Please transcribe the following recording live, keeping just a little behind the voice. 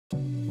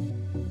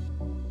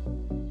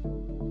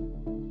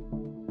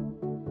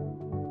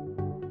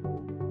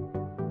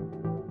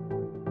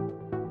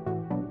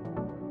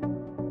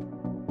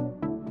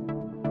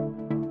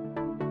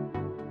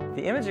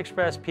The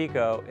ImageXpress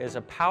Pico is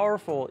a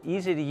powerful,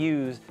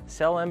 easy-to-use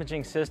cell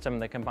imaging system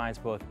that combines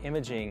both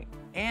imaging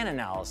and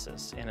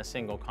analysis in a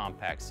single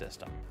compact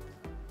system.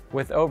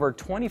 With over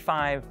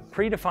 25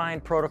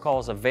 predefined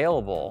protocols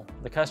available,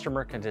 the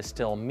customer can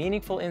distill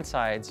meaningful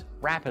insights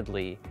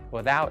rapidly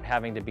without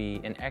having to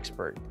be an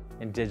expert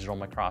in digital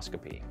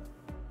microscopy.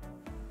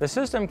 The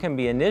system can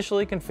be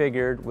initially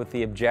configured with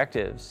the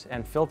objectives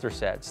and filter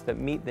sets that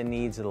meet the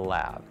needs of the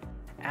lab.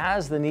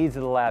 As the needs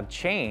of the lab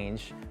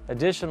change,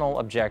 additional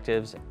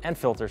objectives and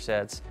filter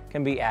sets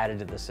can be added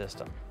to the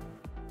system.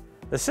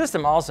 The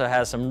system also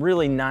has some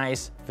really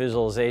nice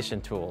visualization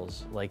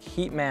tools like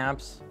heat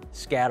maps,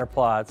 scatter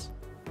plots,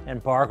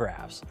 and bar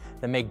graphs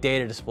that make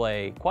data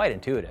display quite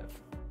intuitive.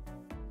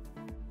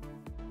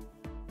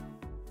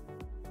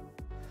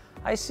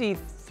 I see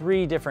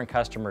three different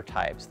customer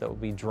types that will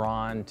be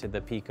drawn to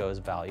the Pico's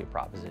value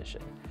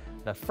proposition.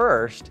 The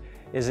first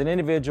is an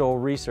individual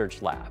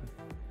research lab,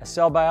 a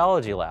cell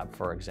biology lab,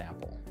 for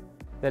example,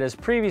 that has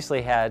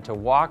previously had to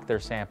walk their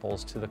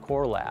samples to the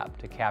core lab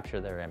to capture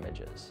their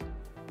images.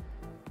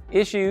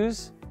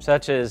 Issues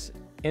such as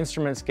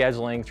instrument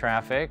scheduling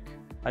traffic,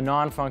 a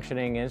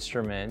non-functioning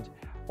instrument,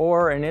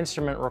 or an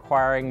instrument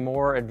requiring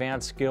more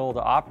advanced skill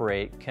to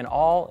operate can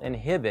all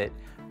inhibit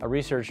a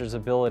researcher's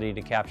ability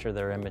to capture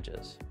their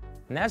images.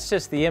 And that's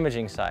just the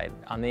imaging side.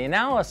 On the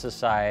analysis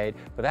side,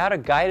 without a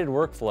guided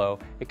workflow,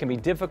 it can be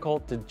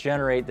difficult to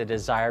generate the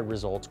desired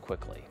results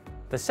quickly.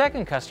 The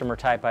second customer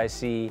type I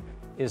see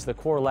is the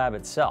core lab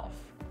itself.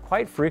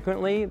 Quite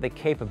frequently, the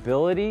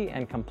capability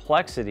and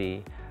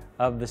complexity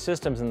of the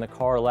systems in the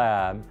core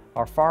lab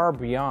are far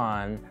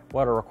beyond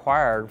what are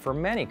required for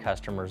many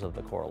customers of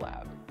the core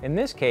lab. In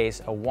this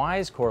case, a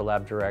wise core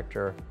lab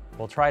director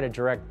will try to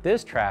direct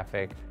this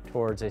traffic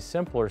towards a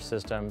simpler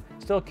system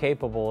still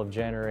capable of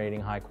generating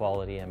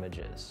high-quality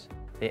images.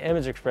 The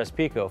ImageXpress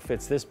Pico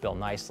fits this bill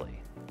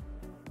nicely.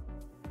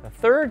 The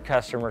third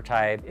customer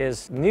type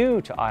is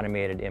new to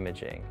automated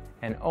imaging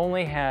and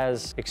only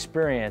has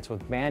experience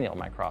with manual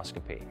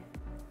microscopy.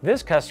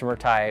 This customer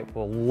type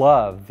will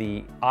love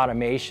the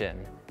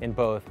automation in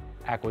both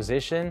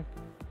acquisition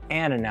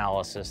and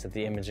analysis that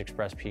the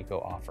ImageXpress Pico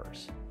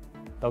offers.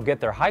 They'll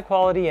get their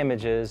high-quality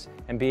images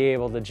and be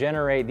able to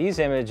generate these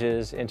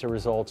images into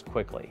results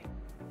quickly.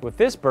 With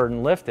this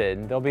burden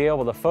lifted, they'll be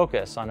able to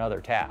focus on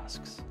other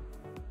tasks.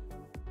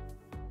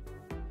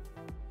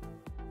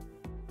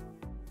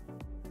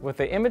 With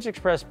the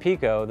ImageXpress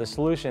Pico, the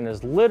solution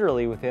is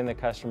literally within the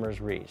customer's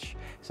reach,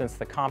 since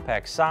the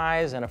compact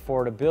size and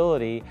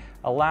affordability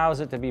allows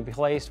it to be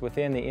placed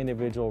within the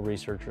individual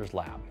researcher's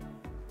lab.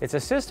 It's a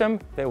system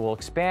that will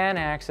expand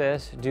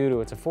access due to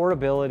its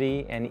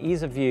affordability and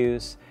ease of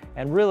use,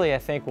 and really I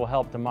think will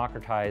help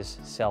democratize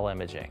cell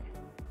imaging.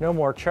 No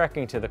more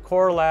trekking to the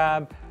core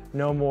lab,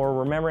 no more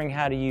remembering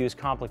how to use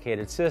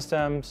complicated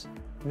systems,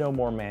 no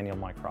more manual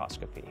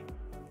microscopy.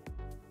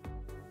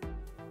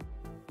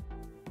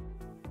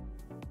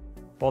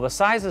 Well, the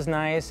size is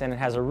nice and it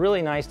has a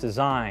really nice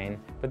design,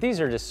 but these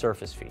are just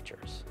surface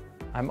features.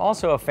 I'm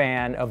also a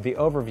fan of the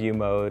overview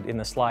mode in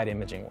the slide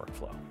imaging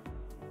workflow.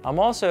 I'm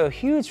also a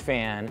huge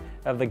fan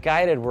of the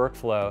guided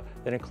workflow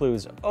that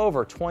includes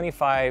over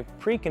 25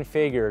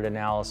 pre-configured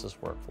analysis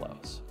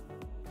workflows.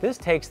 This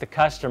takes the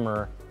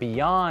customer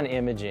beyond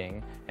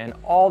imaging and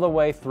all the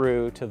way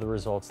through to the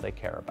results they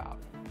care about.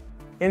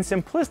 In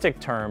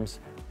simplistic terms,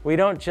 we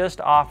don't just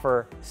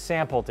offer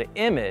sample to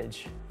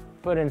image,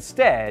 but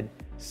instead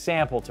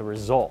sample to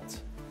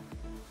result.